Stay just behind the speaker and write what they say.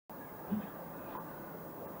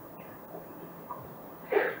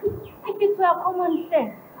it were common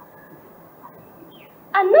sense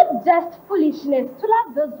and not just foolishness to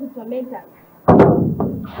love those who torment us.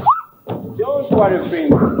 Don't worry,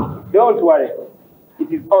 Prince. Don't worry.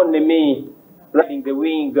 It is only me riding the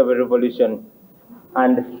wings of a revolution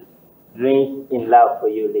and drenched in love for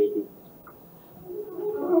you, lady.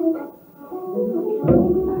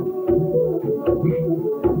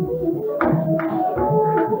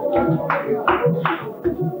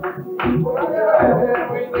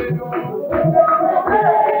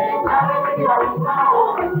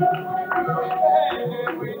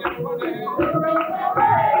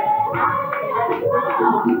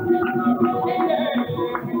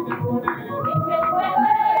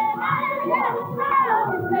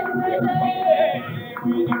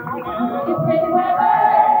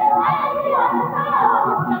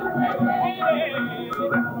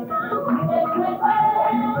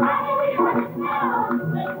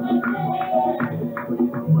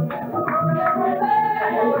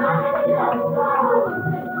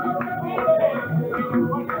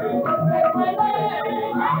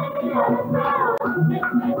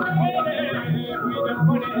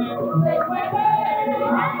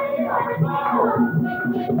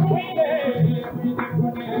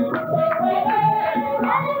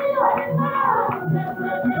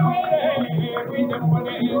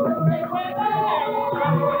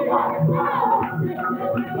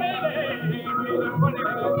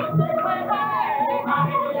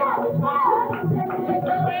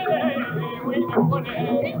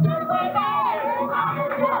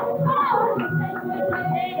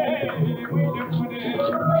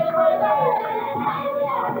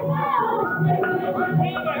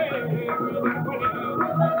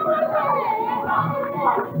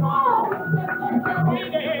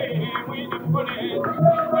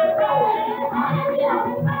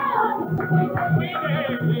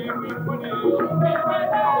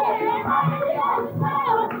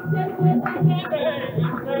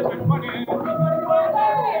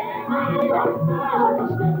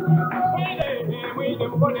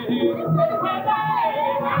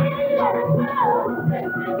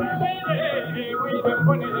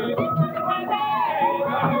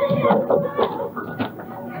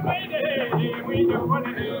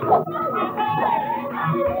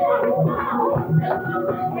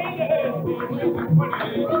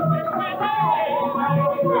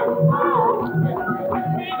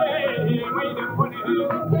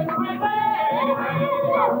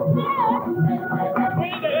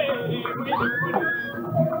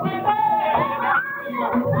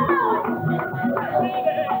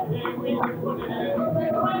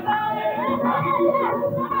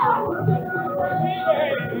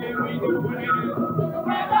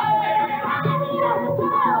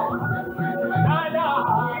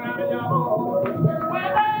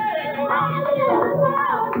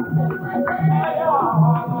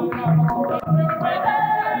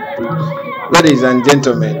 Ladies and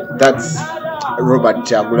gentlemen, that's Robert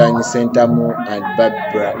Kyagulanyi Ssentamu and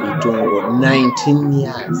Barbara Itungo 19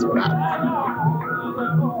 years back.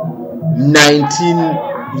 19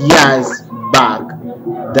 years back,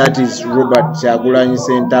 that is Robert Kyagulanyi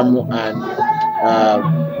Ssentamu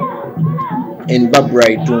and Barbara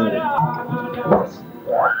Itungo.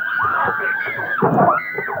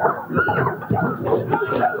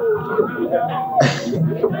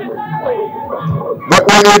 But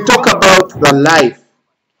when we talk about the life,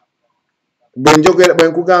 when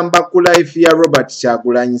kugamba ku life ya Robert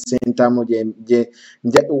Kyagulanyi Ssentamu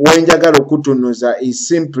wenjagala okutunuza is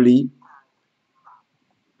simply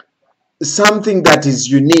something that is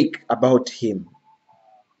unique about him.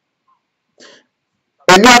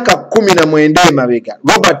 Emyaka 19 emabega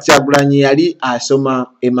Robert Kyagulanyi yali asoma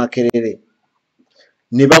e Makerere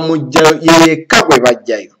ne bamujjayo yekka gwe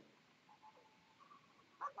bajjayo.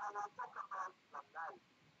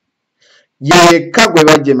 Yekka gwe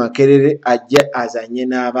bajje Makerere ajje azanye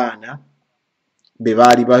n'abaana be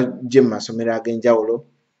baali bajje mu masomero ag'enjawulo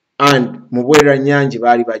and mu Bweranyangi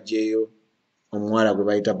baali bajjeyo omuwala gwe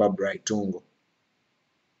bayita Barbara Itungo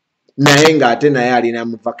naye ng'ate naye alina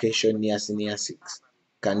mu vacation ya senior 6.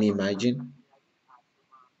 Can you imagine?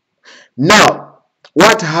 Now,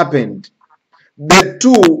 what happened? The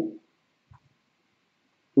two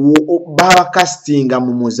bakastinga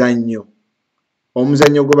mu muzannyo.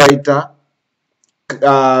 Omuzannyo gwe bayita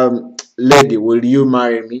Lady, Will You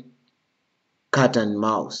Marry Me? Cat and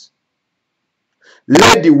Mouse.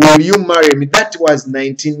 Lady, Will You Marry Me? That was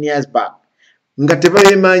 19 years back.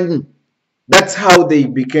 That's how they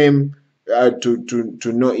became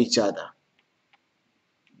to know each other.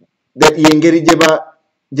 Yengeri jeba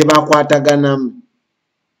kwataganamu.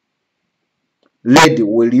 Lady,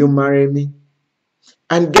 Will You Marry Me?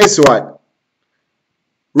 And guess what?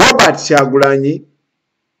 Robert Kyagulanyi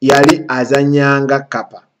yali azanyanga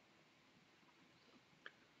Kapa.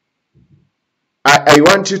 I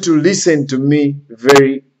want you to listen to me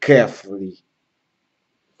very carefully.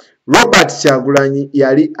 Robert Kyagulanyi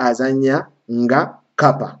yali azanya nga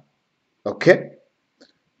Kapa. Okay?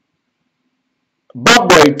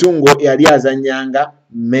 Bobi Waitungo yali azanyanga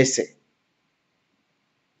Mese.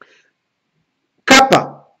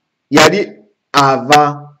 Kapa yali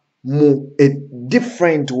ava mu a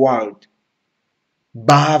different world.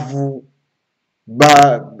 Bavu,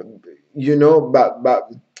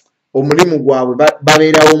 omulimu gwabwe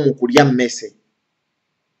babeerawo mu kulya mmese.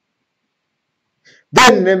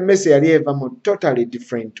 Then emmese yali eva mu totally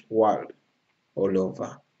different world all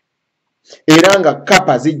over. Era nga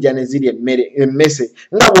Kapa zijja ne zirya emmese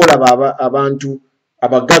nga bw'olaba abantu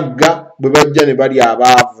abagagga bwe bajja ne balya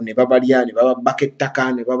abaavu ne babalya ne bababaka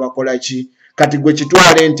ettaka ne babakola ki. Kati gwe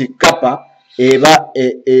kitwale nti Kapa eba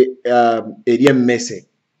erya emmese.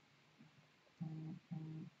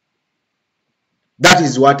 That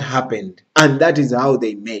is what happened, and that is how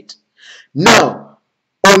they met. Now,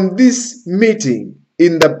 on this meeting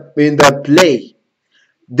in the play,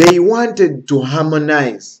 they wanted to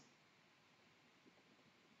harmonize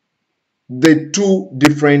the two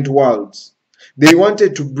different worlds. They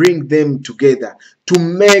wanted to bring them together to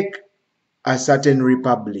make a certain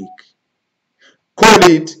republic. Call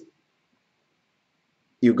it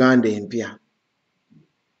Uganda Empire.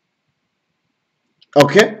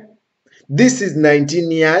 Okay? This is 19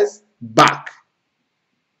 years back.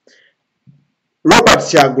 Robert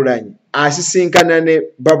Kyagulanyi asisinkana ne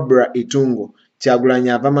Barbara Itungo. Kyagulanyi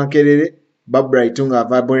ava Makerere, Barbara Itungo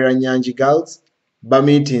ava Bweranyangi Girls.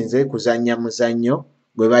 Bameetinze kuzanya muzanyo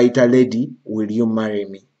gwe bayita Lady Will You Marry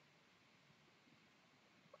Me.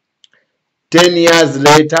 10 years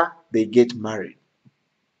later, they get married.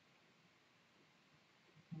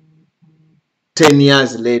 10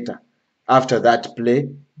 years later, after that play,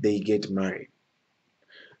 they get married.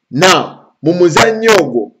 Now, mu muzannyo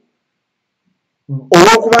ogwo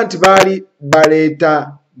olw'okuba nti baali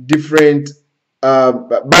baleeta different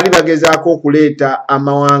baali bagezaako okuleeta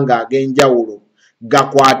amawanga ag'enjawulo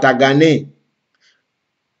gakwatagane,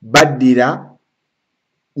 baddira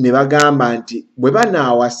ne bagamba nti bwe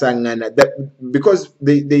banaawasaŋŋana, because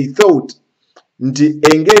they thought nti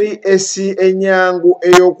engeri enyangu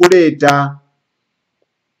ey'okuleeta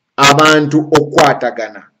abantu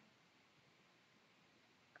okukwatagana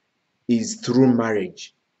is through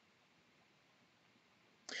marriage.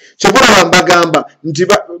 Kyokka mbagamba nti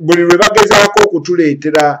buli lwe bagezaako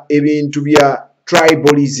okutuleetera ebintu bya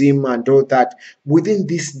tribalism and all that, within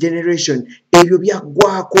this generation ebyo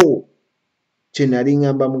byaggwaako. Kye nali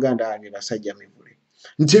ngamba muganda wange Basajja Mivule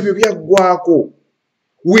nti ebyo byaggwaako.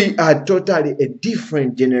 We are totally a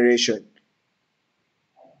different generation.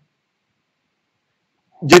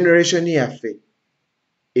 Generation yaffe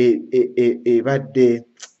ebadde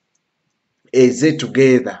eze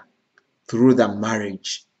together through the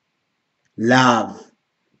marriage. Love.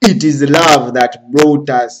 It is love that brought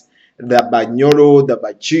us the Banyoro, the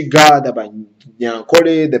Bachiga, the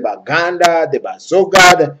Banyankole, the Baganda, the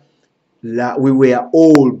Basoga. We were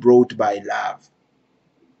all brought by love.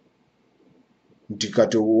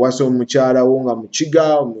 Ntikati wasa omukyala wo nga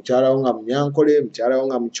Mukiga, omukyala wo nga Munyankole, omukyala wo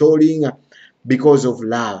nga Mucholinga, because of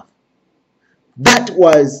love. That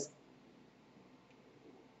was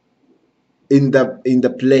in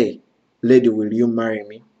the play, Lady Will You Marry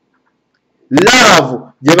Me?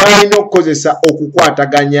 Love gye balina okukozesa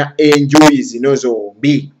okukwataganya enjuyi zino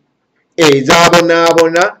zombi,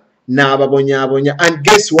 ez'abonaabona n'ababonyaabonya. And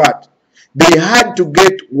guess what? They had to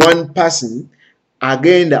get one person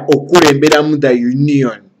agenda okulemberamu the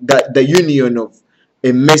union of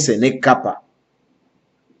Emmese ne Kapa.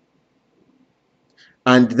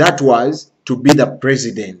 And that was to be the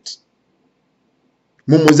president.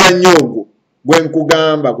 Mu muzannyo ogwo gwe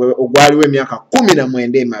nkugamba ogwaliwo emyaka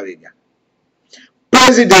 19 emabega.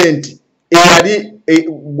 President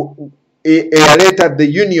eyaleeta the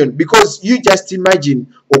union, because you just imagine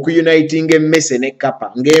okuyuniting Emmese ne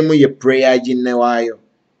Kapa ng'emu ye prayer ginne waayo,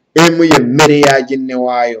 emu ye mmere ya ginne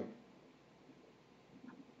waayo.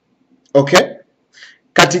 Okay?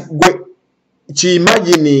 Kati gwe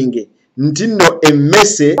kiimagininge nti nno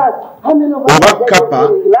Emmese oba Kapa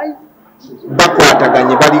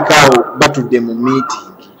bakwataganye balikaawo batudde mu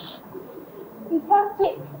meeting.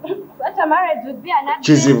 Such a marriage would be an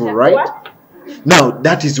Kizibu, right? Now,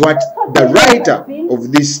 that is what the writer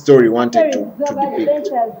of this story wanted to depict.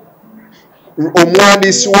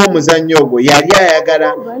 Omwandiisi w'omuzannyo ogwo yali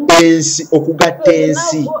ayagala ensi okugatta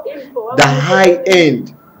ensi, the high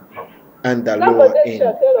end and the lower end.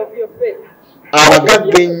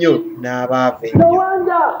 Abagagga ennyo n'abaava ennyo,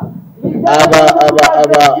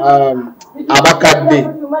 abakadde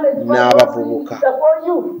n'abavubuka.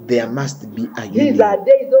 There must be a union. These are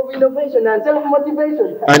days of innovation and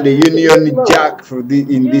self-motivation. And the Union Jack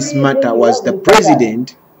in this matter was the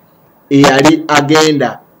president eyali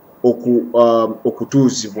agenda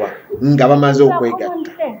okutuuzibwa nga bamaze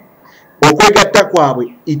okwegatta. Okwegatta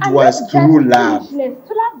kwabwe, it was through love.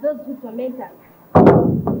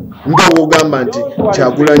 Nga bw'ogamba nti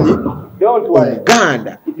Kyagulanyi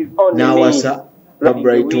Omuganda n'awasa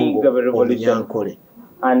Babraitungo Omunyankole.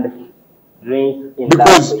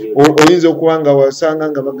 Because oyinza okuba nga wasanga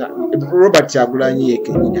nga Robert Kyagulanyi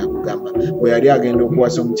yekennyini akugamba bwe yali agenda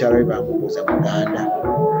okuwasa omukyala we bamubuuza Muganda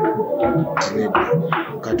nedda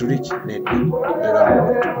Katuliki nedda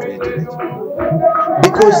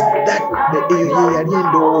because that yali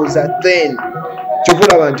endowooza then. Kyova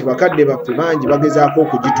olaba nti bakadde baffe bangi bagezaako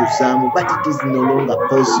okugitusaamu, but it is no longer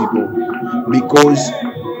possible because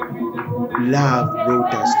love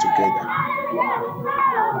brought us together.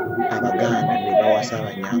 Abaganda ne bawasa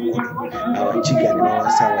Abanyankole, Abakiga ne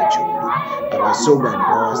bawasa Abachumbi, Abasoga ne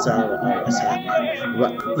bawasa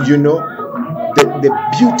Abasanga. You know, the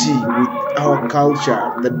beauty with our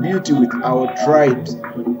culture, the beauty with our tribes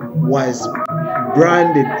was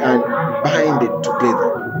branded and binded together.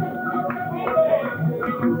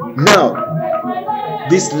 Now,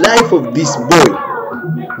 this life of this boy,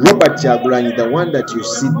 Robert Kyagulanyi, the one that you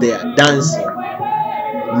see there dancing,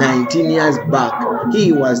 19 years back,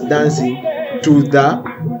 he was dancing to the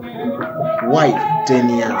wife 10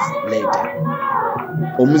 years later.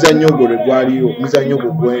 Omuzannyo gwo lwe gwaliwo, omuzannyo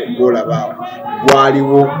gwo gw'olabaawo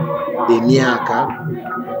gwaliwo emyaka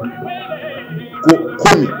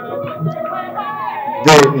 10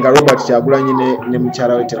 nga Robert Kyagulanyi ne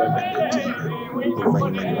mukyala we tebannamiitinga,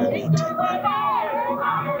 oluvannyuma ne bamiitinga.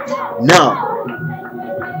 Now,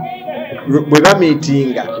 bwe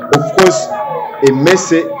bamiitinga, of course,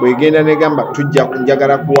 emmese bwegenda negamba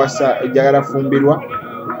njagala fumbirwa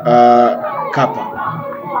Kapa,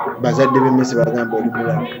 bazadde b'emmese bagamba oli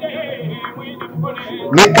mulalu.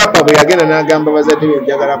 Ne Kapa bwe yagenda n'agamba bazadde be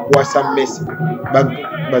njagala kuwasa mmese,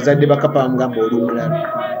 bazadde ba Kapa bamugamba oli mulalu.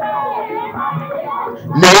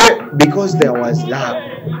 Naye because there was love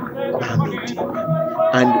bamiitinga,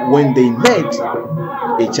 and when they met,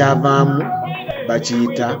 ekyavaamu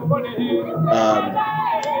bakiyita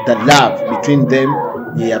the love between them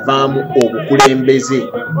yeyavaamu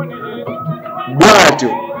obukulembeze. Bwatyo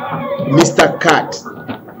Mr. Cat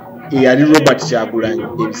eyali Robert Kyagulanyi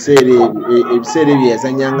ebiseera ebyo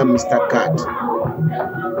yazanyanga Mr. Cat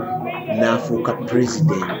n'afuuka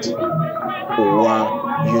president owa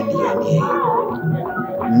union eyo.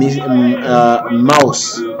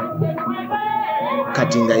 Mouse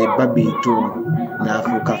kati nga ye Babi Itungo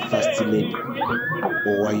n'afuuka first lady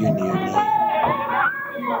owa union eyo.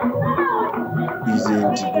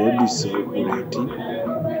 Isn't God so great?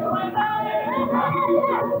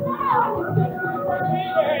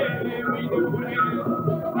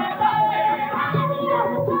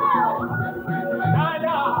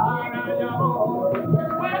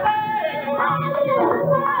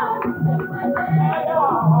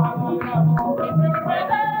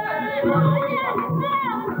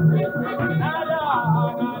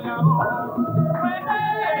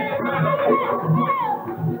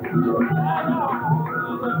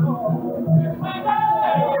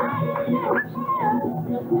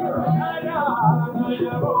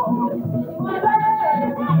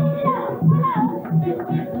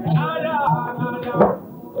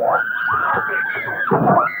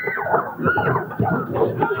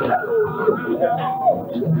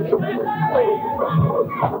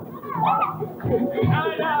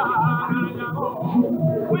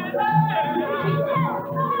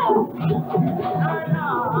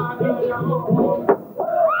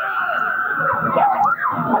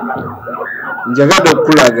 Njagala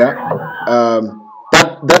okulaga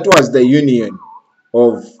that was the union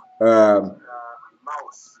of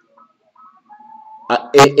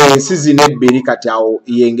ensi zino ebbiri kati awo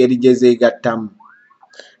y'engeri gye zeegattamu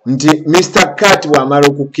nti Mr. Cat bw'amala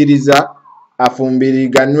okukkiriza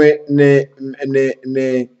afumbiriganwe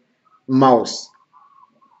ne Mouse,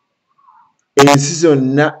 ensi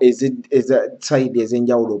zonna eza side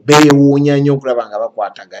ez'enjawulo beewuunya nnyo okulaba nga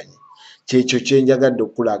bakwataganye. Kyekyo kye njagadde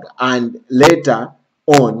okulaga, and later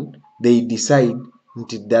on they decide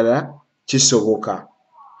nti ddala kisoboka.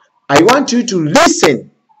 I want you to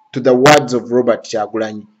listen to the words of Robert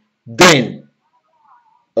Kyagulanyi then,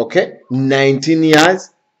 okay, 19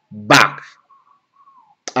 years back.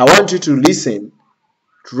 I want you to listen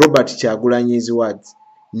to Robert Kyagulanyi's words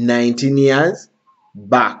 19 years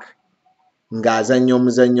back ng'azannya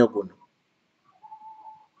omuzannyo guno.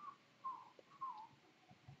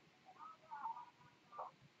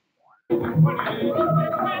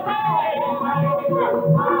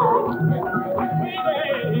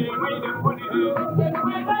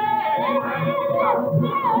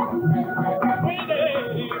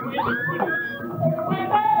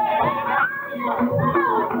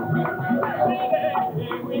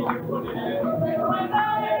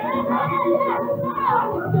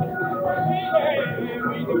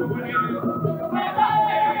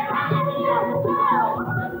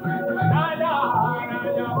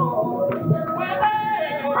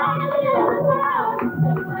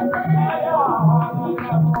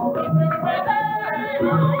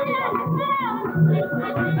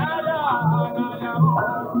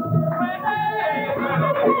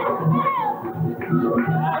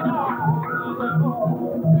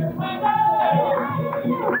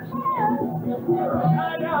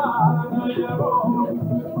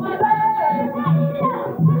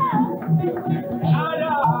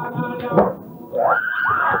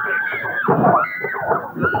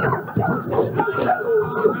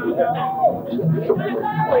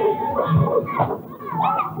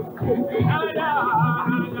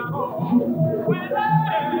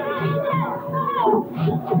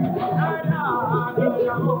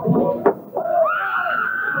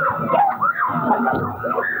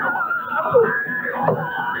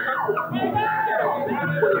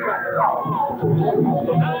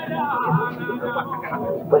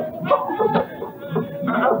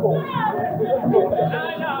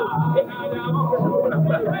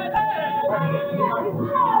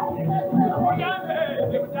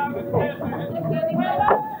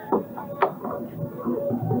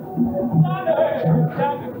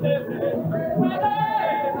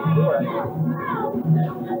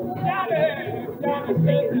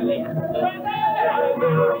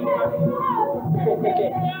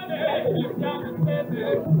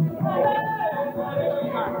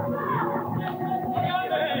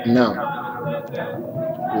 Now,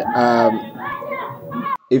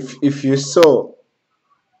 if you saw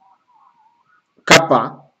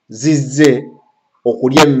Kapa zizze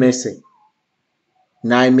okulya emmese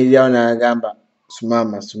n'ayimirirawo n'agamba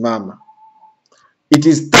sumama, it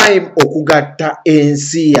is time okugatta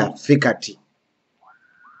ensi yaffe kati.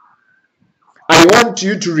 I want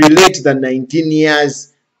you to relate the 19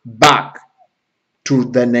 years back to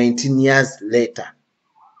the 19 years later.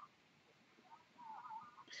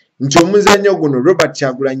 Nti omuzannyo guno Robert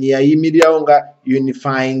Kyagulanyi yayimirirawo nga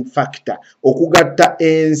unifying factor okugatta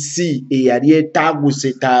ensi eyali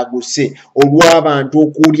etaaguse olw'abantu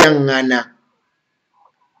okulyaŋŋana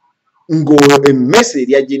ng'emmese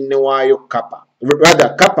erya ginne waayo Kapa,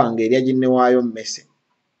 rather Kapa ng'erya ginne waayo mmese.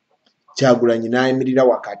 Kyagulanyi n'ayimirira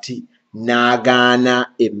wakati n'agaana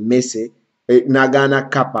emmese, n'agaana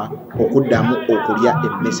Kapa okuddamu okulya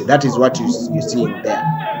emmese. That is what you see in there.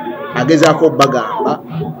 Agezaako bagamba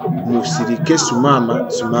musirike sumama.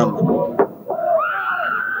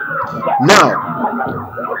 Now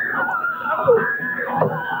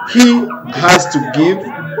he has to give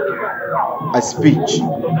a speech,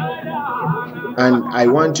 and I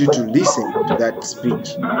want you to listen to that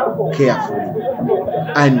speech carefully.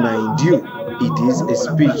 And mind you, it is a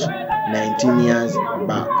speech 19 years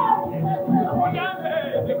back.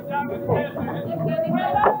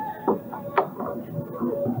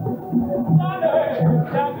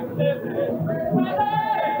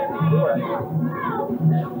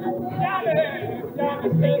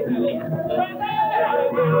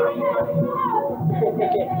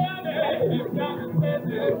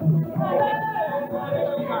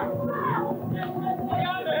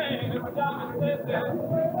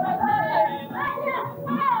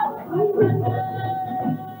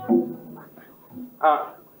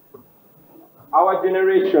 Our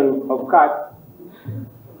generation of cats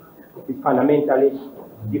is fundamentally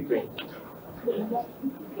different.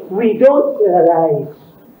 We don't terrorize.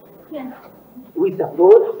 Yeah. We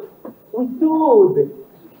support. We soothe.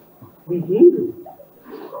 We heal.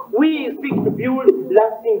 We seek to build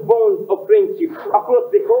lasting bonds of friendship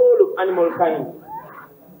across the whole of animal kind.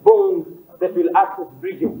 Bonds that will act as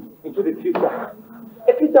bridges into the future.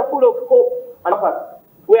 A future full of hope and purpose,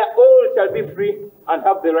 where all shall be free and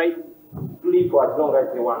have the right to live for as long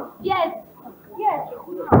as they want. Yes. Yes.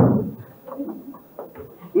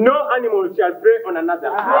 No animal shall prey on another.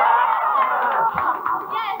 Yes.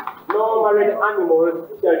 No married animal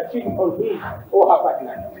shall cheat on his or her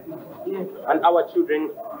partner. Yes. And our children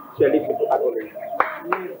shall listen to adults.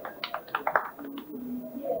 Yes.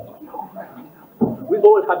 We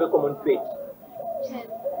all have a common fate. Yes.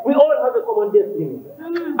 We all have a common destiny.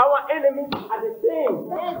 Our enemies are the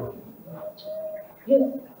same. Yes.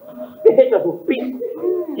 The haters of peace,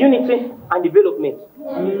 unity, and development.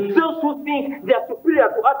 Those who think they are superior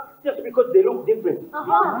to us just because they look different.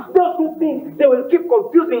 Those who think they will keep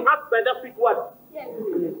confusing us by that sweet word.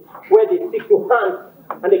 Where they seek to hunt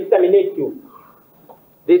and exterminate you,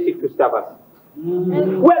 they seek to stab us.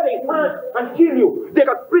 Where they hunt and kill you, they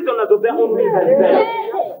are prisoners of their own will and desire.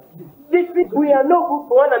 They think we are no good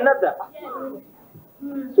for one another.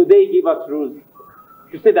 So they give us rules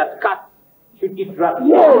to say that cats should eat rats.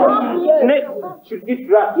 Snakes should eat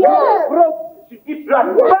rats. Frogs should eat rats.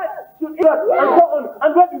 Bats should eat rats. And so on.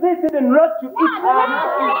 And what do they say then? Rats should eat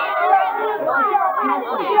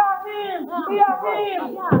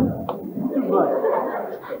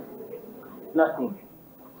Nothing.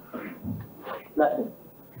 Nothing.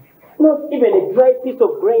 Not even a dry piece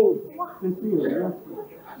of grain.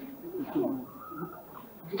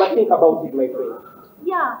 But think about it, my friend.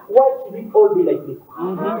 Why should we all be like this?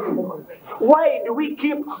 Why do we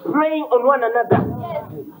keep preying on one another?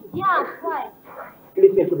 Why?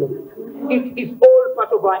 Listen to me. It is all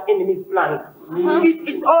part of our enemy's plan. It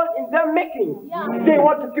is all in their making. They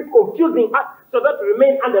want to keep confusing us so that we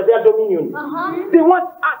remain under their dominion. They want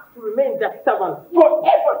us to remain their servants,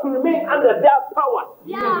 forever to remain under their power.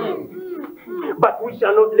 But we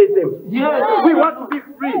shall not let them. We want to be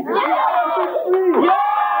free.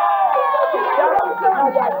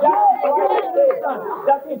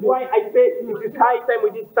 That is why I say it is high time we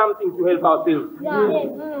did something to help ourselves.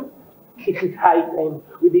 It is high time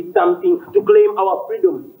we did something to claim our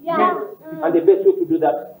freedom. And the best way to do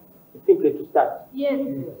that is simply to start.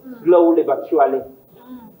 Slowly but surely,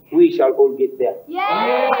 we shall all get there.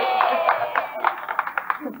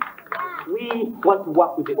 We want to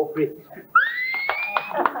work with the oppressed.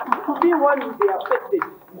 To be one with the affected.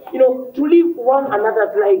 You know, to live one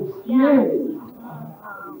another's lives.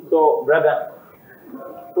 So, brother,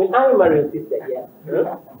 when I marry a sister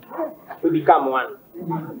we become one.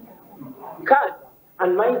 Cats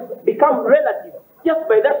and mice become relatives just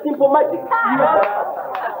by that simple magic.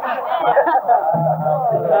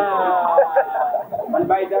 And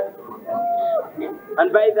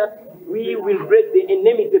by that, we will break the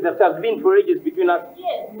enmity that has been for ages between us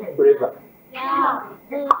forever.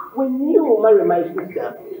 When you marry my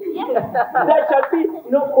sister, there shall be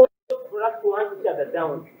no cause for us to hunt each other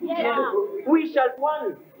down. We shall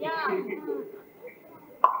one.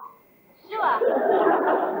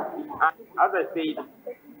 As I said,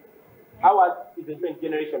 ours is a different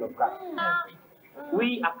generation of cats.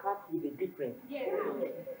 We are cats with a difference.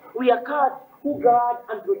 We are cats who guard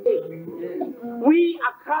and protect. We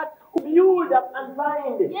are cats who build up and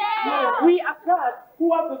bind. We are cats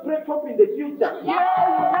who have a great hope in the future.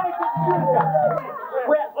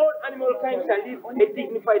 Where all animal kind shall live a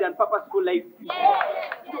dignified and purposeful life.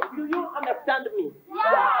 Do you understand me?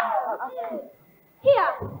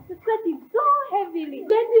 Here, the sweating so heavily.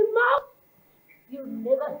 Let him out. You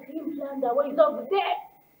never seem to underway of death.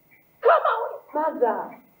 Come out. Mother,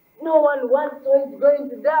 no one wants so he's going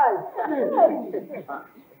to die.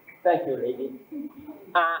 Thank you, lady.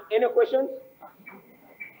 Any questions?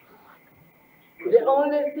 The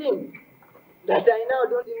only thing that I now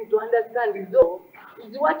don't need to understand is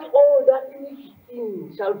what all that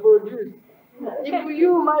mixing shall produce. If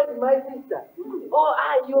you marry my sister, or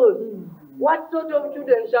I yours, what sort of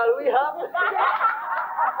children shall we have?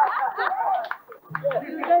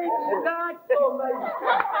 Not so much.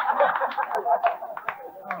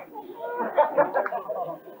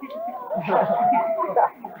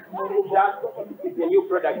 That is a new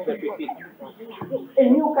product that we see. A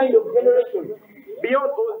new kind of generation.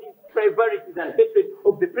 Beyond all these tribalities and hatred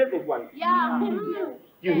of the present one.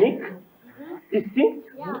 Unique, distinct,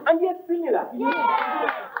 and yet similar.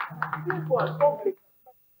 This one complex,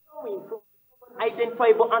 coming from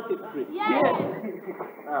identifiable ancestry.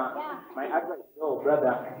 My advice,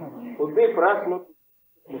 brother, would be for us not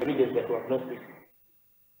to religions that was not free.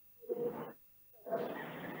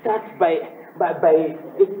 Start by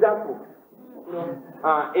example.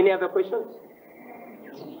 Any other questions?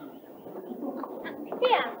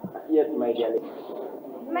 Yeah. Yes, my dear.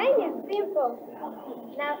 Mine is simple.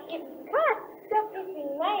 Now, if cats stop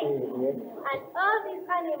eating mice and all these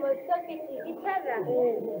animals stop eating each other,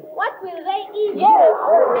 what will they eat?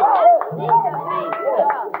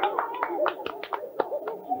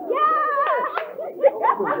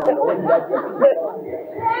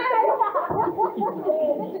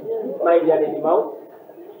 My dear Lady Mouse,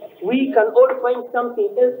 we can all find something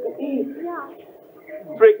else to eat.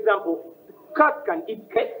 For example, cats can eat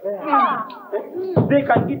cake. They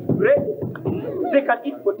can eat bread. They can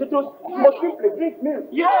eat potatoes or simply drink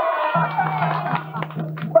milk.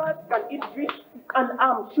 Birds can eat fish, and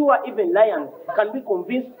I'm sure even lions can be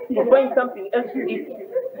convinced to find something else to eat.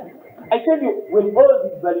 I tell you, when all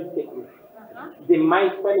these values take place, the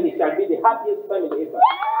mice family shall be the happiest family ever.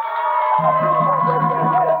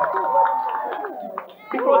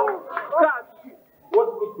 Because cats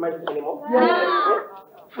won't eat mice anymore.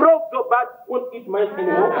 Frogs or bats won't eat mice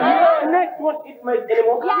anymore. Snakes won't eat mice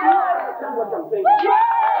anymore. That's what I'm saying.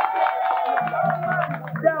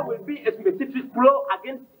 There will be a specific law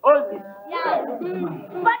against all this.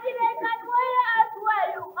 But they can wear as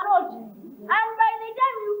well, and by the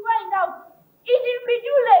time you find out, it will be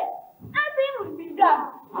too late. Nothing will be done.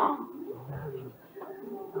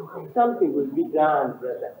 Something will be done,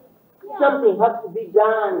 brother. Something has to be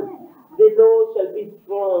done. The law shall be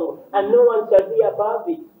strong, and no one shall be above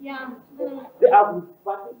it. The average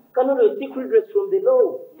party cannot seek redress from the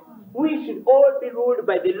law. We should all be ruled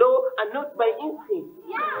by the law and not by instinct.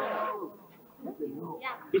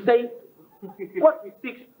 Besides, what we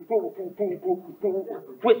seek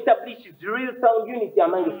to establish is real sound unity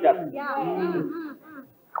among us.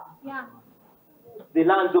 The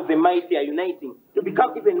lands of the mighty are uniting to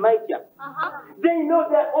become even mightier. They know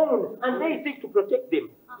their own and they seek to protect them.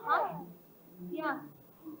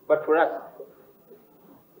 But for us,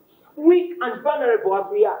 weak and vulnerable as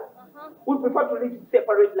we are, we prefer to live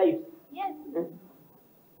separate lives.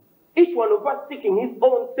 Each one of us seeking his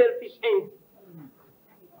own selfish ends.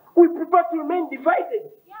 We prefer to remain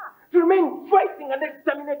divided, to remain fighting and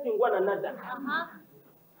exterminating one another.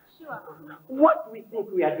 What do we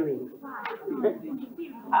think we are doing?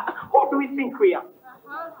 Who do we think we are?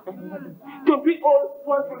 Don't we all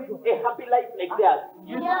want to live a happy life like theirs?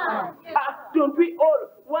 Don't we all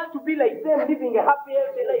want to be like them, living a happy,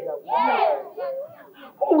 healthy life?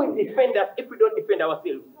 Who will defend us if we don't defend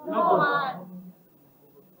ourselves? No one.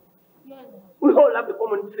 We all have a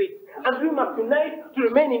common trait, and we must unite to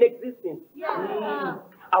remain in existence.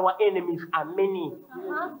 Our enemies are many,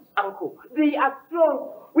 Uncle. They are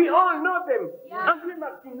strong. We all know them, and we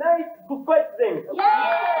must unite to fight them.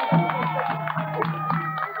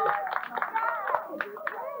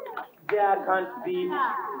 There can't be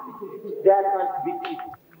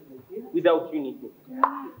peace without unity.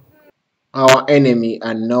 Our enemy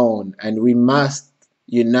are known, and we must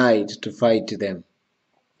unite to fight them.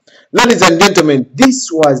 Ladies and gentlemen, this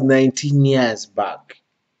was 19 years back.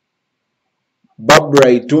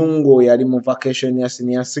 Barbara Itungo yali mu vacation ya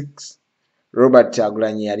senior 6. Robert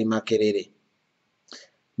Kyagulanyi yali Makerere.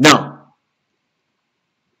 Now,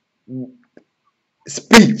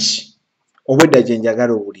 speech obwedda gye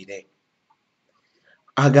njagala owulire.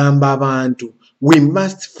 Agamba abantu, we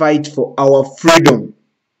must fight for our freedom.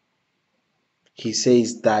 He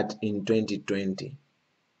says that in 2020,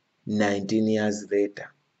 19 years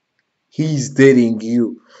later, he is telling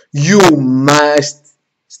you, you must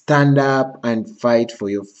stand up and fight for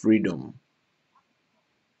your freedom.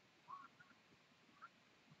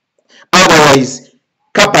 Otherwise,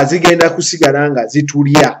 kapa zigenda kusigala nga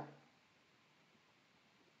zitulya.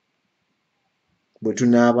 Bwe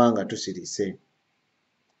tunaaba nga tusirise.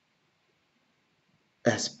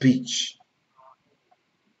 A speech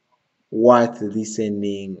worth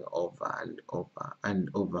listening over and over and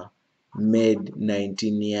over, made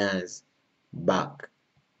 19 years back.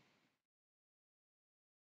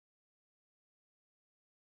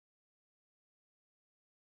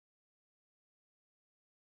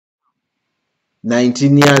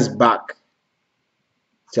 "19 years back,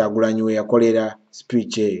 Kyagulanyi we yakolera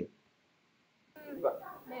speech eyo.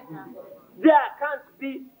 There can't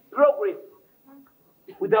be progress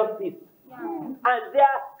without peace. And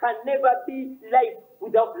there can never be life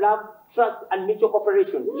without love, trust, and mutual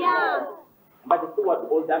cooperation. But the key word to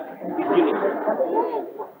all that is unity.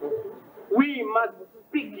 We must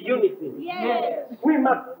speak unity. We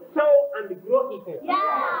must sow and grow it.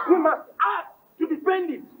 We must act to defend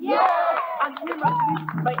it. And we must live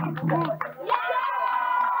by its rules.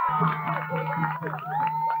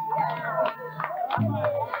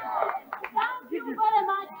 Thank you very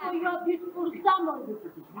much for your beautiful sermon.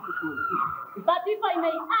 But if I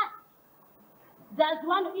may ask, does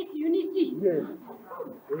one eat unity?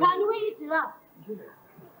 Can we eat love?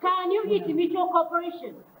 Can you eat mutual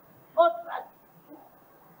cooperation or trust?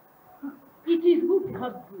 It is good to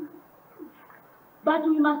have food, but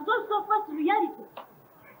we must also face reality.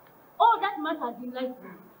 All that matters in life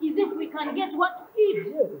is if we can get what to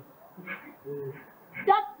eat.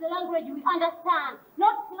 That's the language we understand,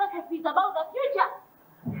 not philosophies about the future.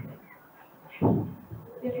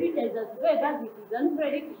 The future is as vague as it is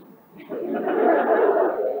unpredictable.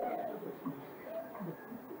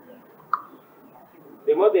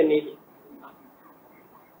 the more they need,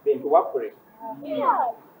 then to work for it.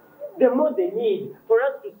 Yeah. The more they need for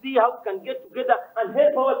us to see how we can get together and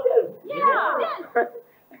help ourselves. Yeah. Yes.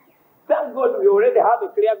 Thank God we already have a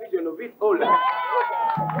clear vision of it all. Yeah.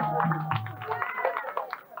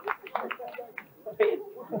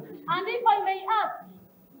 And if I may ask,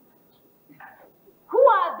 who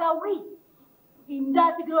are the we in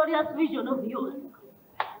that glorious vision of yours?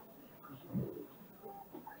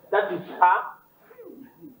 That is her,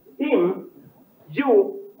 him,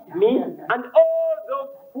 you, me, and all those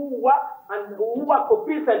who work for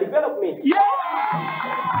peace and development. Yeah!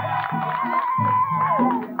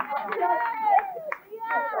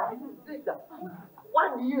 Sister,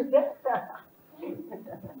 what do you say?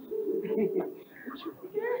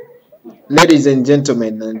 Ladies and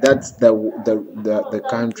gentlemen, and that's the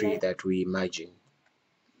country that we imagine.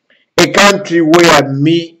 A country where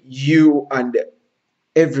me, you, and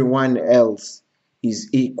everyone else is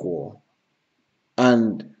equal.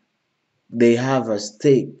 And they have a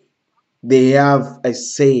stake. They have a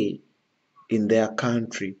say in their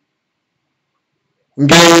country.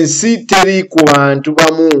 Ng'ensi teri ku bantu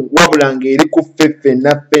bamu wabula ng'eri ku ffe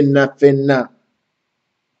ffenna ffenna ffenna.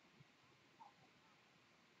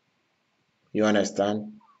 You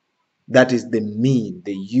understand? That is the me,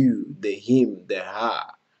 the you, the him, the her,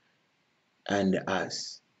 and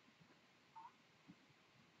us.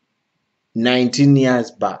 19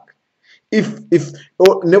 years back. If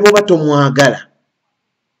never tomwagala,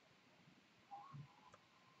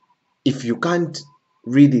 if you can't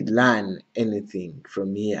really learn anything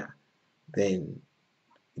from here, then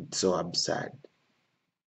it's so absurd.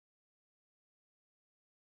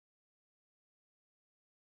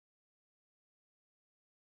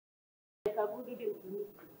 That's what it is,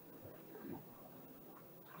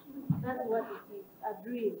 a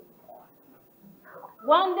dream.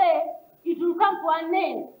 One day, it will come to an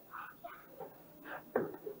end.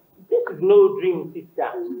 This is no dream, sister.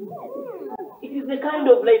 It is the kind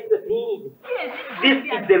of life that we need. Yes. This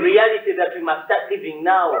is the reality that we must start living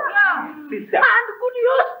now. Yeah. Sister. And could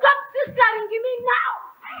you stop sistering me now?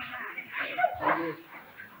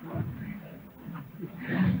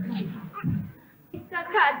 Mr.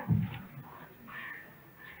 Kat,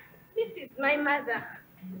 this is my mother.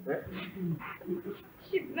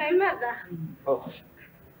 She's my mother. Oh.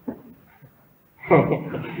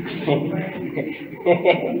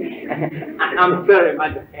 I'm sorry,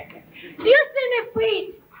 madam. Do you see me free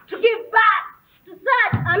to give back to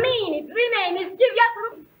such a mean, dreamy,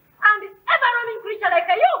 mischievous, and ever-roaming creature like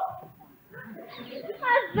you?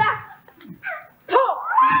 Mother! Talk!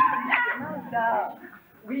 Mother,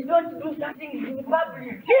 we don't do something in public.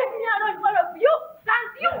 Leave me alone, all of you!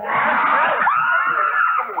 Thank you!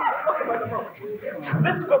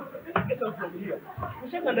 Let's go. Let's get out from here. We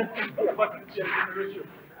should understand all about Christian generation.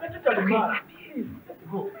 Let's tell the man. Please, let's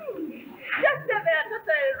go. Just say they are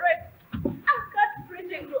totally right. I'm not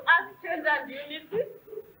preaching to us change and unity.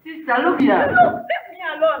 Sister, look here. Look, leave me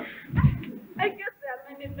alone. I guess there are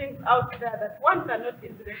many things out there that one cannot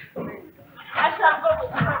easily explain. I shall go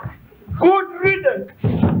with you. Good riddance.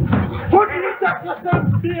 What do you take yourself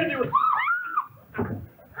to be anyway?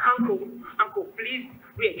 Uncle, please.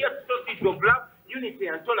 We're here to teach you of love, unity,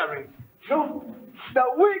 and tolerance. No, the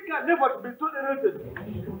weak are never to be tolerated.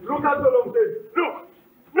 Look at all of this. Look,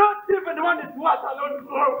 not even one is worth alone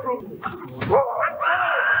from me.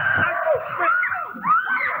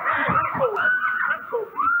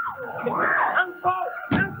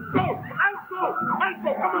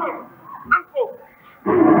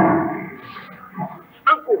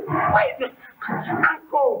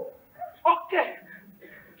 Uncle, okay.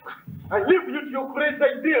 I leave you to your great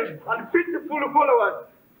ideas and pitiful followers.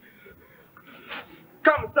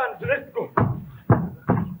 Come, son, let's go.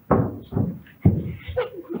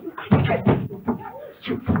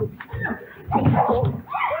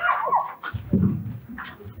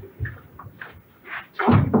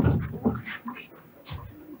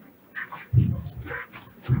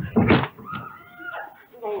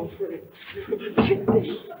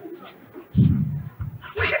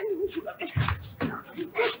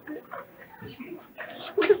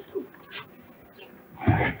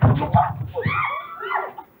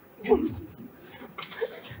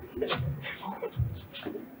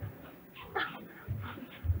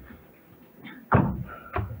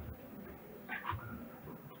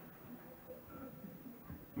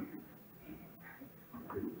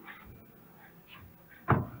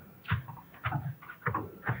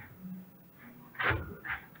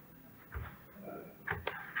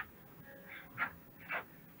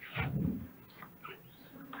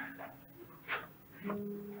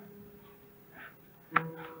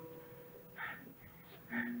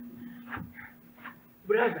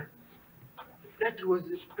 Brother, that was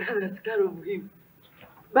rather scared of him.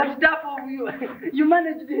 But tough of you, you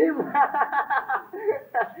managed him.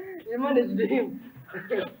 You managed him.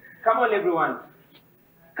 Come on, everyone.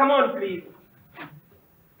 Come on, please.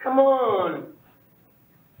 Come on.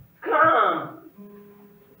 Come.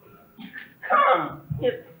 Come.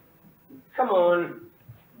 Yes. Come on.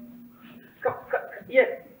 Come.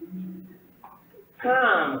 Yes.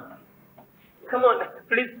 Come. Come on.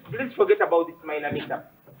 Please forget about this minor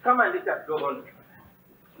mix-up. Come on, let us go on.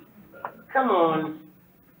 Come on.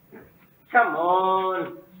 Come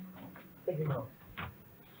on.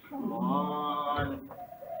 Come on.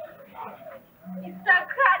 Mr.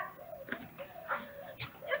 Cat,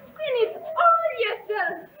 you've seen it all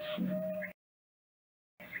yourself.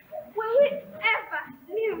 Will we ever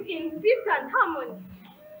live in peace and harmony?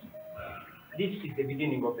 This is the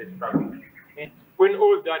beginning of the struggle. And when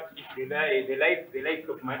all that is the lives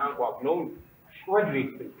of my uncle have known, what do you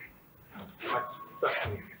expect? But trust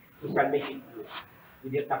me, we shall make it through.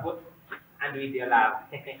 With your support and with your love.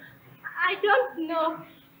 I don't know.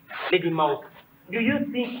 Lady Mouse, do you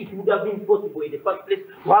think it would have been possible in the first place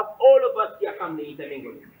to have all of us here come to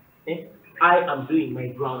intermingle? I am doing my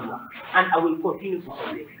groundwork, and I will continue to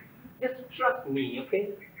do this. Just trust me, okay?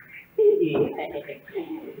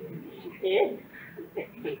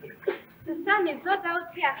 The sun is not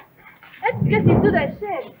out here. Let's get into the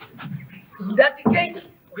shed. In that case,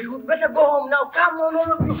 we would better go home now. Come on,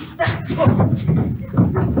 all of you. Let's go.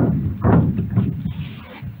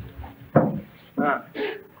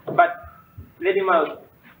 But, Lady Mouse,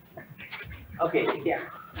 okay, yeah.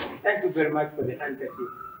 Thank you very much for the handkerchief.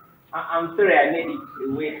 I'm sorry I made it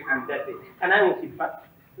wet and dirty. Can I wash it first?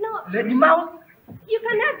 No, Lady Mouse? you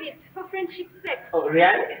can have it for friendship's sake. Oh,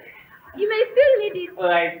 really? You may still need it. All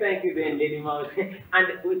right, thank you then, Lady Mouse. And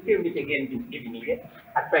we'll still meet again this evening, yes?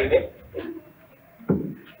 At Baibe.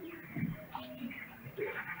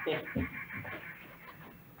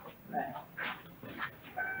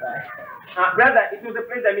 Brother, it was a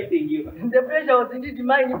pleasure meeting you. The pleasure was indeed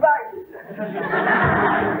mine. Bye.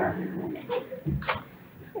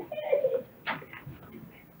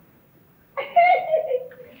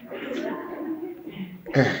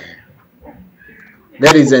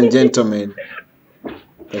 Ladies and gentlemen,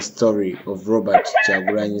 the story of Robert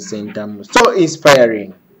Kyagulanyi Ssentamu, so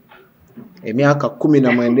inspiring. Emyaka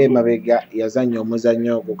 19 emabega yazannya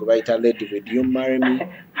omuzannyo ogwo gwe bayita Lady Will You Marry Me,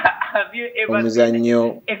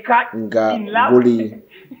 omuzannyo nga guli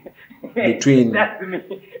between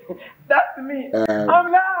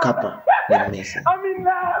Kappa and Mason.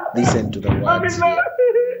 Listen to the words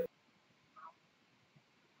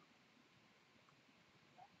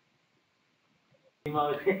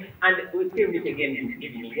here. And we'll still meet again this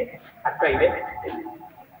evening, yes? At Baibe.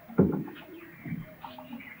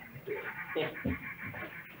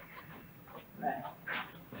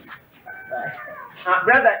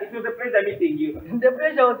 Brother, it was a pleasure meeting you. The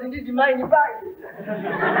pleasure was indeed mine. Bye.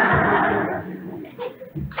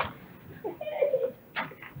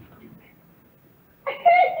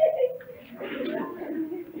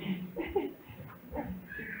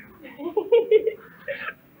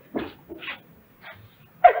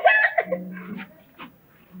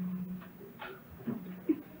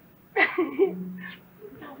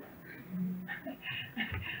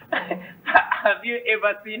 Have you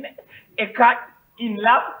ever seen a cat in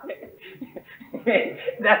love?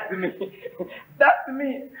 That's me. That's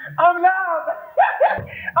me. I'm in love.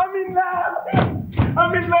 I'm in love.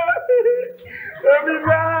 I'm in love. I'm in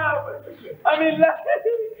love. I'm in love.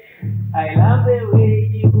 I love the way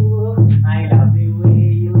you walk. I love the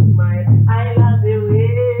way you smile. I love the way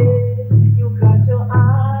you got your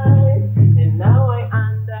eyes. And now I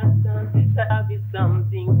understand that love is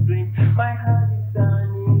something strange. My heart is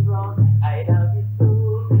turning round. I love you so.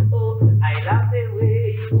 Oh, I love the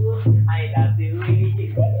way you walk. I love the way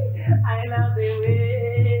you. I love the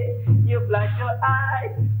way you flash your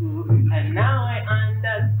eyes. And now I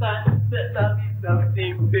understand that love is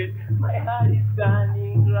something strange. My heart is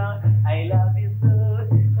turning round. I love you so.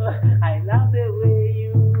 Oh, I love the way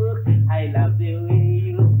you walk. I love the way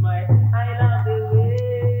you smile. I love the way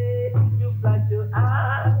you flash your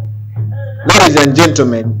eyes. Ladies and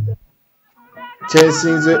gentlemen,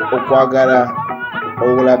 kyensinze okwagala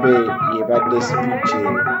obulabe yebadde speech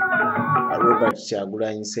Robert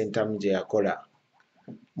Kyagulanyi Ssentamu gye yakola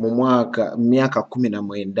mu myaka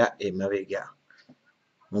 19 emabega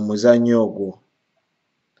mu muzannyo ogwo.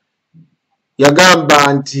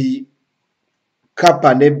 Yagamba nti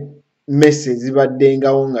Kappa ne Mese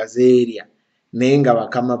zibaddengawo nga zeerya naye nga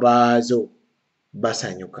bakama baazo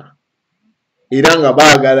basanyuka era nga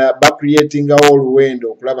baagala bacreatingawo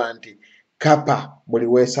oluwendo okulaba nti Kapa buli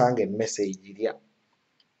weesanga emmesegi lya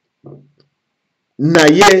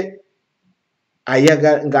naye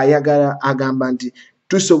ng'ayagala agamba nti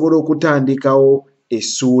tusobola okutandikawo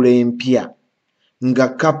essuula empya nga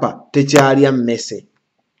Kapa tekyalya mmese.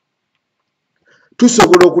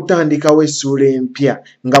 Tusobola okutandikawo essuula empya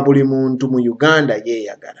nga buli muntu mu Uganda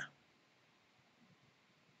yeeyagala.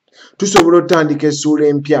 Tusobola okutandika essuula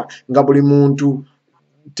empya nga buli muntu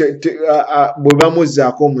bwe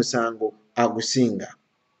bamuzzaako omusango agusinga.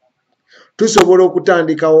 Tusobola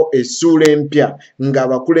okutandikawo essuula empya nga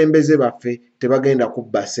abakulembeze baffe tebagenda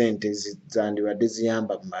kubba ssente zandibadde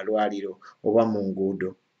ziyamba mu malwaliro oba mu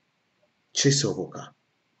nguudo. Kisoboka.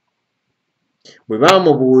 Bwe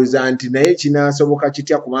baamubuuza nti naye kinaasoboka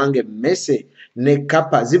kitya kubanga emmese ne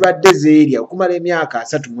Kapa zibadde zeerya okumala emyaka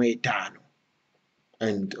 35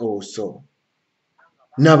 and also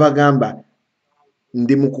n'abagamba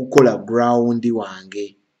ndi mu kukola gurawundi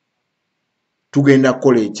wange. Tugenda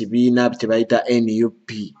kukola ekibiina kye bayita NUP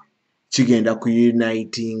kigenda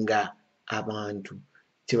kuyunitinga abantu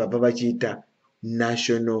kye bava bakiyita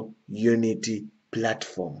National Unity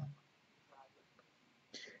Platform.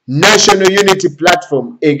 National Unity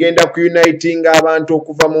Platform egenda kuyunitinga abantu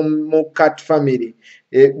okuva mu Cat family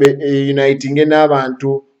unitinge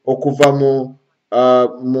n'abantu okuva mu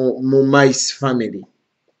Mice family,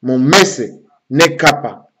 mu Mese ne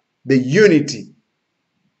Kapa. The unity,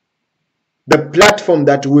 the platform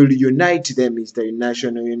that will unite them is the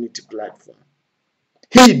National Unity Platform.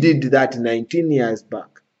 He did that 19 years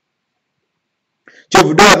back.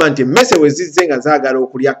 Kyovudde nti Mese we zizze nga zaagala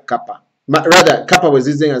okulya Kapa, rather Kapa we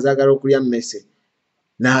zizze nga zaagala okulya Mese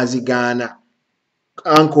n'azigaana.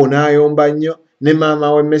 Anko n'ayomba nnyo ne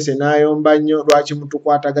maama we Mese n'ayomba nnyo. Lwaki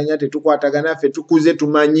mutukwataganya? Tetukwatagana, ffe tukuze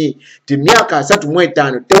tumanyi ti myaka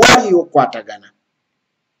 35 tewaliyo kukwatagana.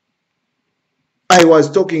 I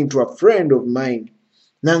was talking to a friend of mine.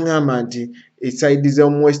 N'angamba nti esaidi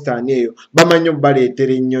z'omu Western eyo bamanyi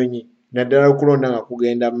obaleetera ennyonyi naddala okulonda nga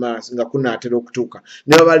kugenda maaso nga kunaatera okutuuka.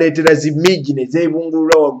 Ne babaleetera zimigi ne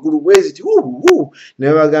zeebungulula waggulu bwe ziti ne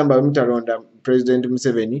babagamba bwe mutalonda President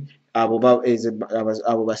Museveni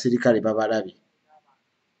abo basirikale babalabye.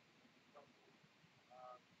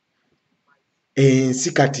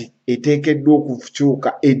 Ensi kati eteekeddwa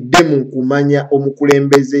okukyuka edde mu kumanya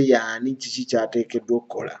omukulembeze yaani kiki kyateekeddwa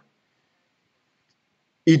okukola.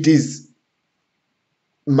 It is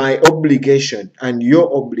my obligation and your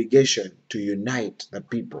obligation to unite the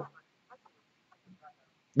people.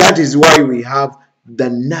 That is why we have the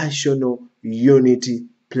National Unity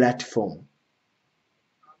Platform.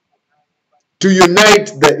 To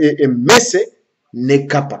unite the Mese ne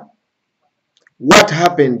Kapa. What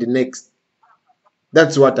happened next?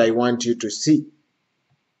 That's what I want you to see.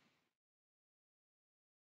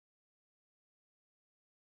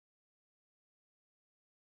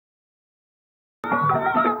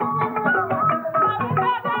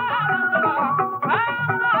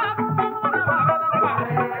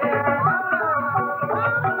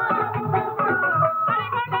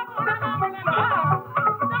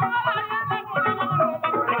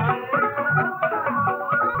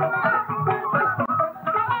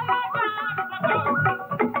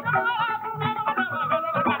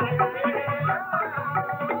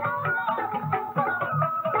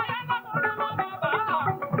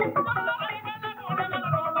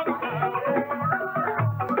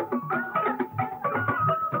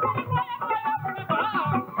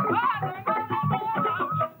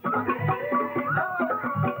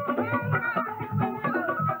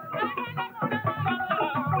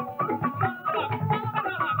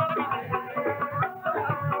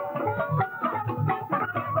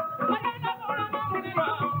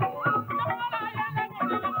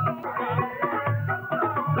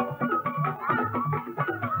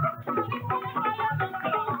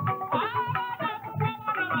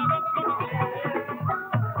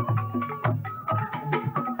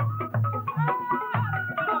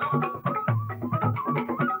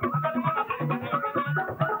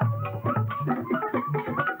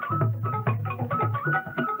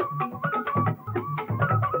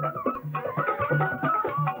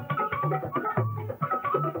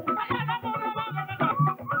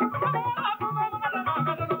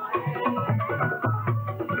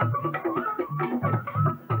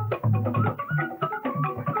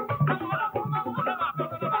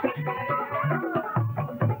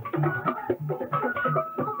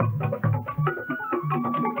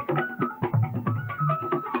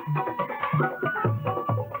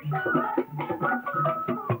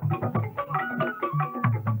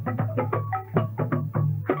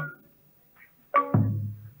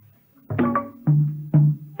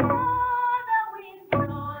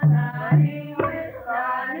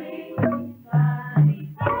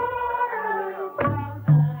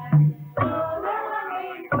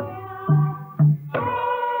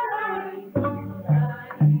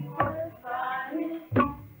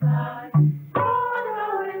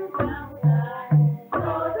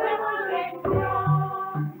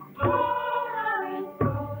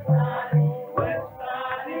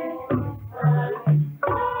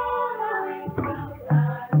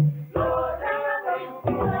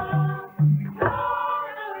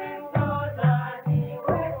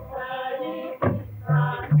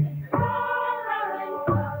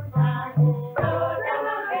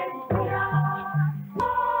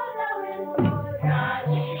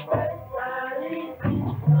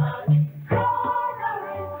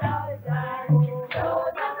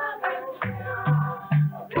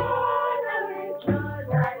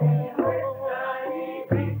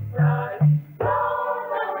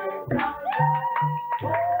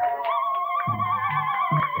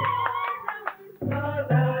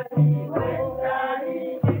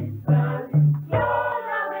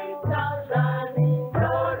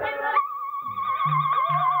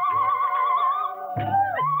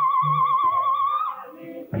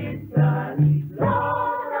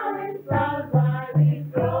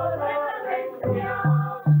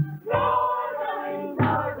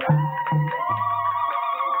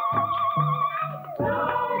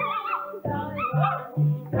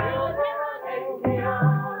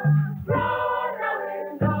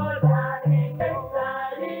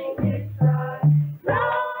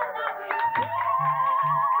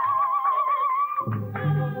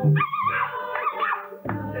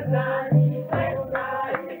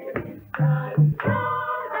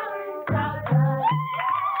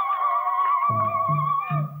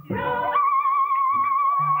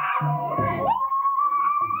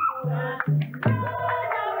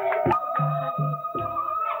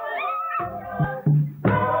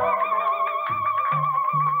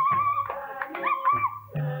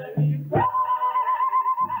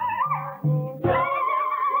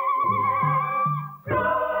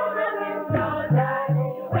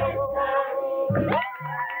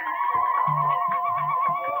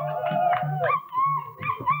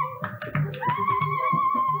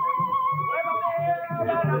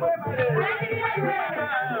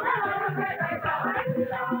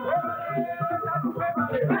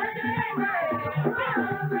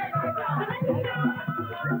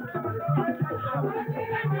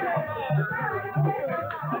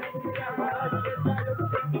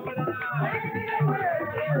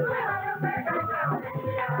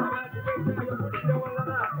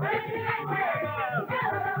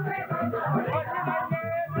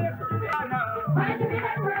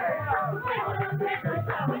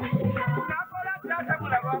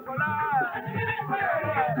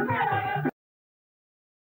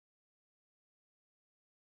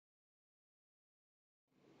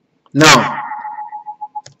 Now,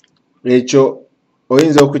 ekyo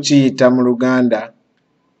oyinza okukiyita mu Luganda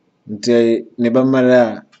nti ne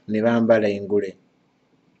bamala ne bambala engule.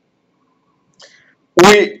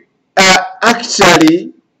 We are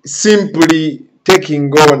actually simply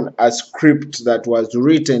taking on a script that was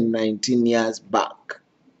written 19 years back.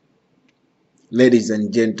 Ladies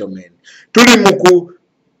and gentlemen, tuli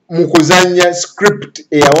mu kuzanya script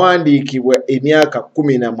eyawandiikibwa emyaka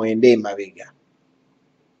 19 emabega.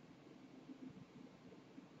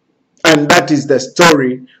 And that is the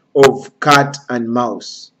story of cat and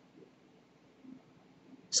mouse.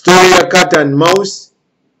 Story ya cat and mouse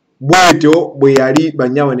bwetyo bwe yali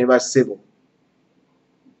banyawo ne bassebo.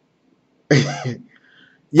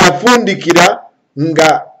 Yafundikira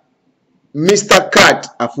nga Mr. Cat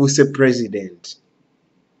afuuse president,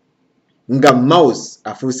 nga mouse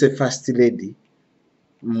afuuse first lady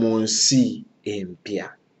mu nsi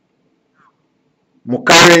empya. Mu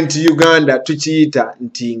current Uganda tukiyita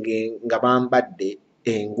nti nga bambadde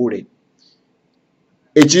engule.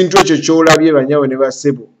 Ekintu ekyo kyolabye banyawo ne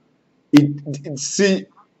bassebo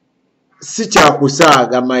si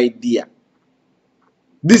kyakusaaga, my dear.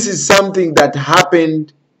 This is something that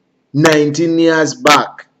happened 19 years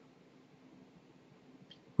back.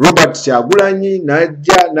 Robert Kyagulanyi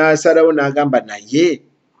najja n'asalawo n'agamba naye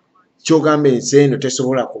kyogamba ensi eno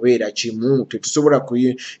tesobola kubeera kimu, tetusobola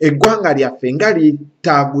eggwanga lyaffe nga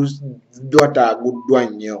litaaguddwa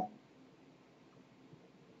nnyo.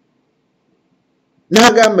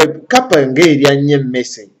 N'agamba kapa ng'erya nnyo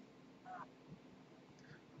emmese,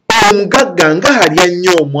 omugagga nga alya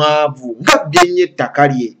nnyo omwavu, nga bbye nnyo ettaka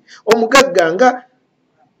lye, omugagga nga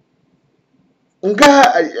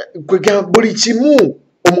buli kimu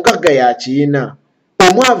omugagga yakiyina,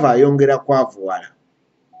 omwavu ayongera kwavuwala.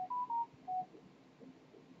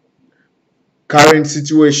 Current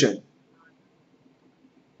situation,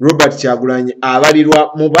 Robert Kyagulanyi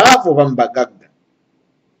abalirwa mu baavu oba mu bagagga?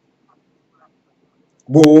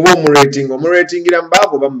 Bw'oba omuratingira mu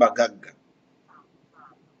baavu oba mu bagagga?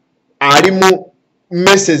 Ali mu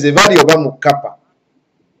mmese ze bali oba mu kkapa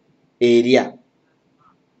erya?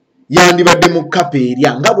 Yandibadde mu kkapa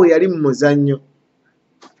erya nga bwe yali mu muzannyo.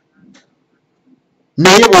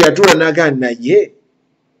 Naye bwe yatuula n'agamba naye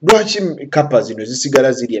lwaki kkapa zino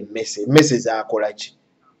zisigala ziri emmese zaakola ki?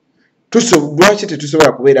 Lwaki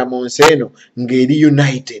tetusobola kubeera mu nsi eno ng'eri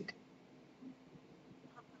united?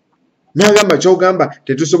 N'agamba kyogamba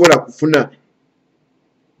tetusobola kufuna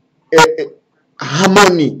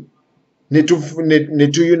harmony ne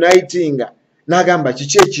tuyunitinga. N'agamba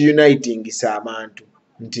kiki ekiyunitingisa abantu?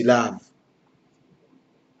 Nti love.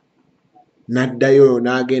 N'addayo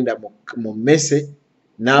n'agenda mu mmese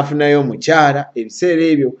n'afunayo omukyala. Ebiseera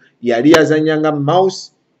ebyo yali yazanyanga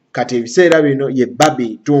mouse, kati ebiseera bino ye Babi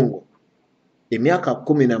Itungo. Emyaka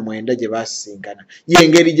 19 gye baasisinkana,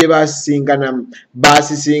 y'engeri gye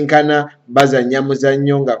baasisinkana bazanya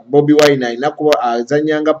muzannyo nga Bobi Wine alina kuba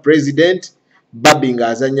azanyanga president, Babi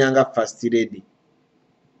ng'azanyanga first lady.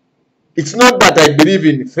 It's not that I believe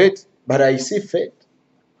in fate, but I see fate.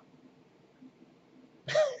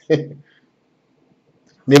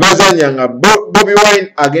 Ne bazanya nga Bobi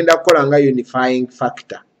Wine agenda kukola nga unifying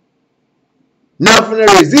factor. N'afuna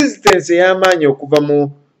resistance ey'amaanyi okuva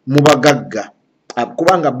mu bagagga.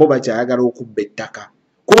 Kubanga bo bakyayagala okubba ettaka.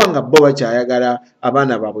 Kubanga bo bakyayagala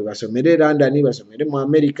abaana baabwe basomere London, basomere mu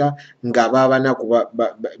America, ng'abaabanaku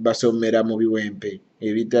basomera mu biwempe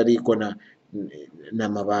ebitaliiko na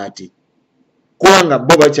mabaati. Kubanga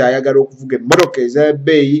bo bakyayagala okuvuga emmotoka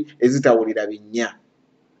ez'ebbeeyi ezitawulira binnya.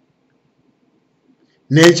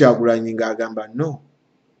 N'Ekyagulanyi ng'agamba no,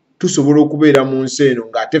 tusobola okubeera mu nsi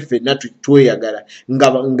eno ng'ate ffenna tweyagala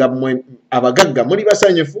nga mmwe abagagga muli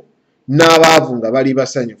basanyufu n'abaavu nga bali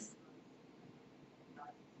basanyufu.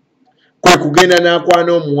 Kwe kugenda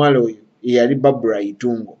n'akwana omuwala oyo eyali Barbara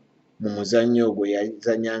Itungo mu muzannyo ogwo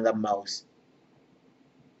yazannyanga mouse.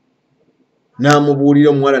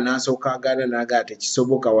 N'amubuulira omuwala n'asooka agaana n'agamba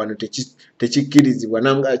tekisoboka wano tekikkirizibwa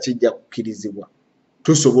n'amugaa kijja kukkirizibwa.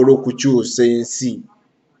 Tusobola okukyusa ensi.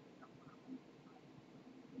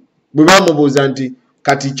 Bwe bamubuuza nti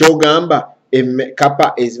kati ky'ogamba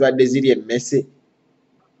kapa ezibadde ziri emmese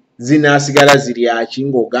zinaasigala ziri aki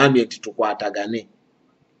ng'ogambye nti tukwatagane.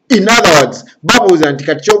 In other words, babuuza nti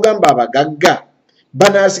kati ky'ogamba abagagga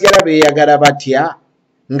banaasigala beeyagala batya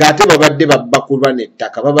ng'ate babadde bakuba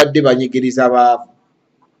n'ettaka babadde banyigiriza baavu.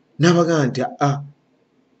 N'abagamba nti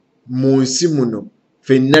mu nsi muno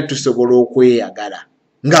ffenna tusobola okweyagala.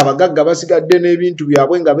 Ng'abagagga basigadde n'ebintu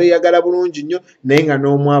byabwe nga beeyagala bulungi nnyo naye nga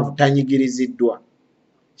n'omwavu tanyigiriziddwa.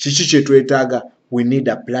 Kiki kye twetaaga? We need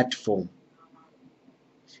a platform.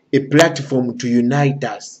 A platform to unite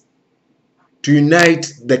us. To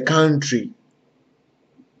unite the country.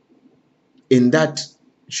 And that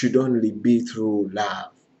should only be through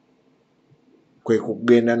love. Kwe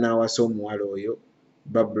kugenda n'awasa omuwala oyo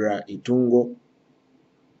Barbara Itungo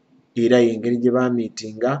era y'engeri gye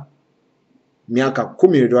baamiitinga myaka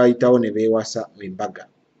 10 lwayitawo ne beewasa mu mbaga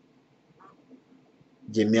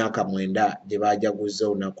gye myaka 9 gye baajaguza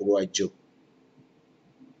olunaku lwajjo.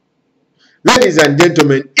 Ladies and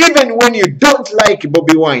gentlemen, even when you don't like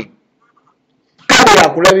Bobi Wine, kale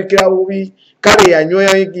yakulabikira bubi, kale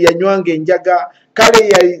yanywanga enjaga, kale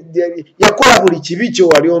yakola buli kibi kyo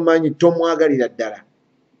wali omanyi tomwagalira ddala,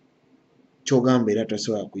 ky'ogamba era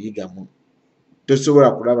tosobola kuyigamu,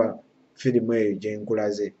 tosobola kulaba firimu eyo gye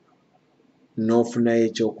nkulaze n'ofunayo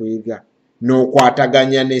ekyokuyiga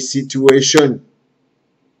n'okwataganya ne situation.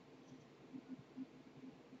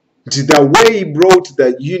 The way he brought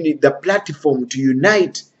the platform to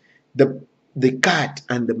unite the cat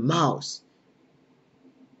and the mouse.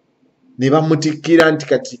 Ne bamutikkira nti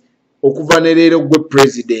kati okuva ne leero gwe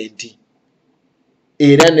president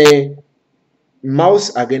era ne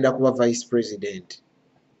mouse agenda kuba vice president.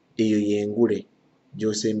 Eyo y'engule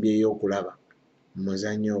gy'osembyeyo okulaba mu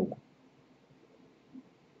muzannyo ogwo.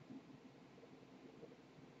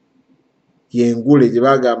 Y'engule gye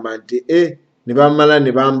bagamba nti ne bamala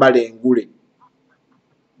ne bambala engule.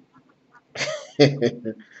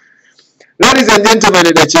 Ladies and gentlemen,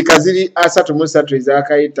 eddakiika ziri 33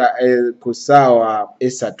 ezakayita ku ssaawa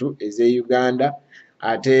 3 ez'e Uganda,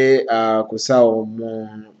 ate ku ssaawa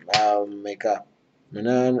meka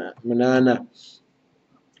 8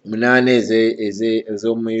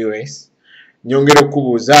 ez'omu US. Nyongera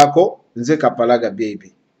okubuuzaako, nze Kapalaga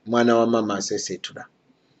Baibe, mwana wa mama asesetula.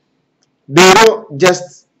 Leero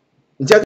just